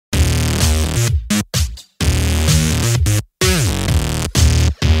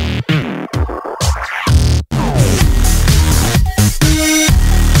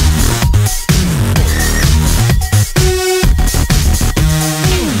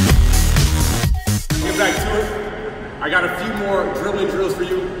got a few more drilling drills for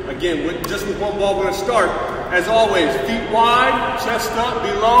you. Again, just with one ball, we're gonna start, as always, feet wide, chest up,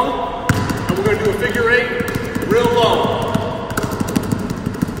 below, and we're gonna do a figure 8, real low.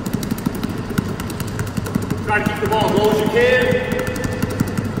 Try to keep the ball as low as you can.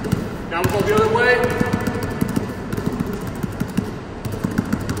 Now we'll go the other way.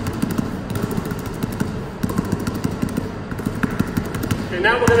 Okay,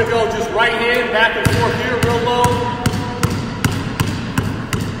 now we're gonna go just right hand, back and forth here, real low.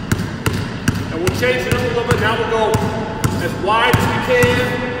 And we'll change it up a little bit. Now we'll go as wide as we can.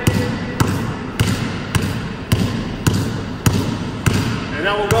 And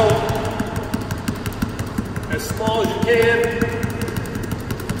now we'll go as small as you can.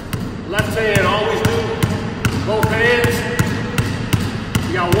 Left hand, always do both hands.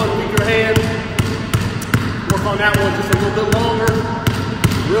 You got one weaker hand. Work on that one just a little bit longer.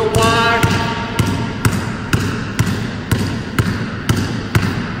 Real wide.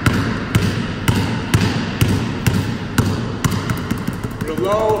 Real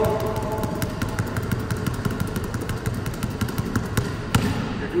low.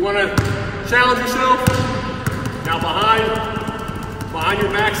 If you want to challenge yourself, now behind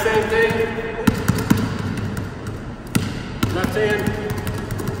your back, same thing. Left hand.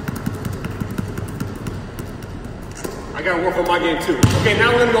 I gotta work on my game too. Okay,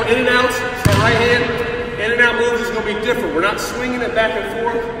 now we're gonna go in and out. So right hand, in and out moves is gonna be different. We're not swinging it back and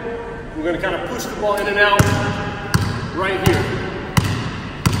forth. We're gonna kind of push the ball in and out right here.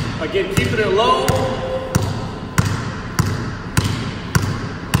 Again, keeping it low.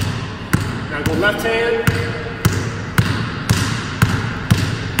 Now go left hand.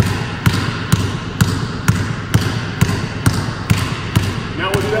 Now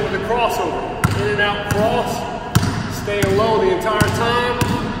we'll do that with the crossover. In and out cross. Staying low the entire time.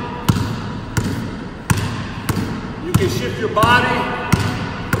 You can shift your body.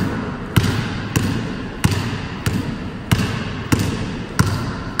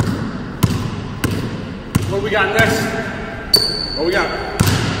 What we got next? What we got?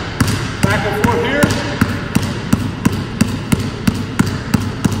 Back and forth here.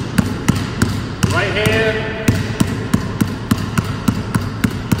 Right hand.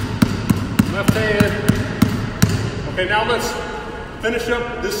 Left hand. Okay, now let's finish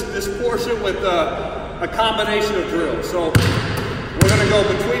up this portion with a combination of drills. So we're gonna go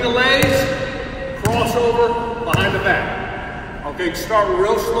between the legs, crossover, behind the back. Okay, start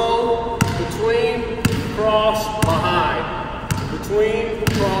real slow, between, cross, behind. Between,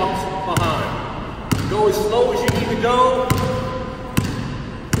 cross, behind. Go as slow as you need to go.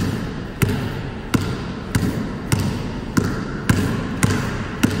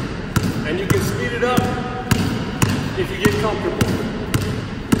 And you can speed it up if you get comfortable.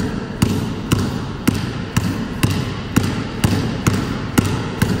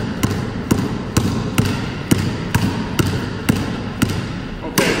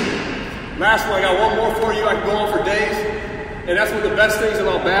 Okay, last one, I got one more for you. I can go on for days. And that's one of the best things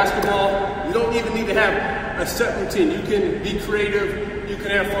about basketball. You don't even need to have a set routine. You can be creative, you can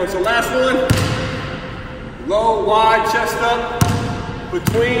have fun. So last one, low, wide, chest up,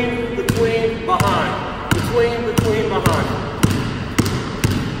 between, behind. Between, behind.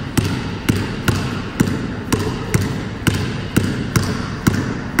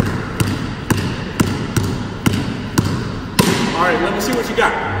 All right, let me see what you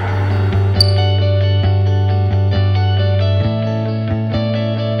got.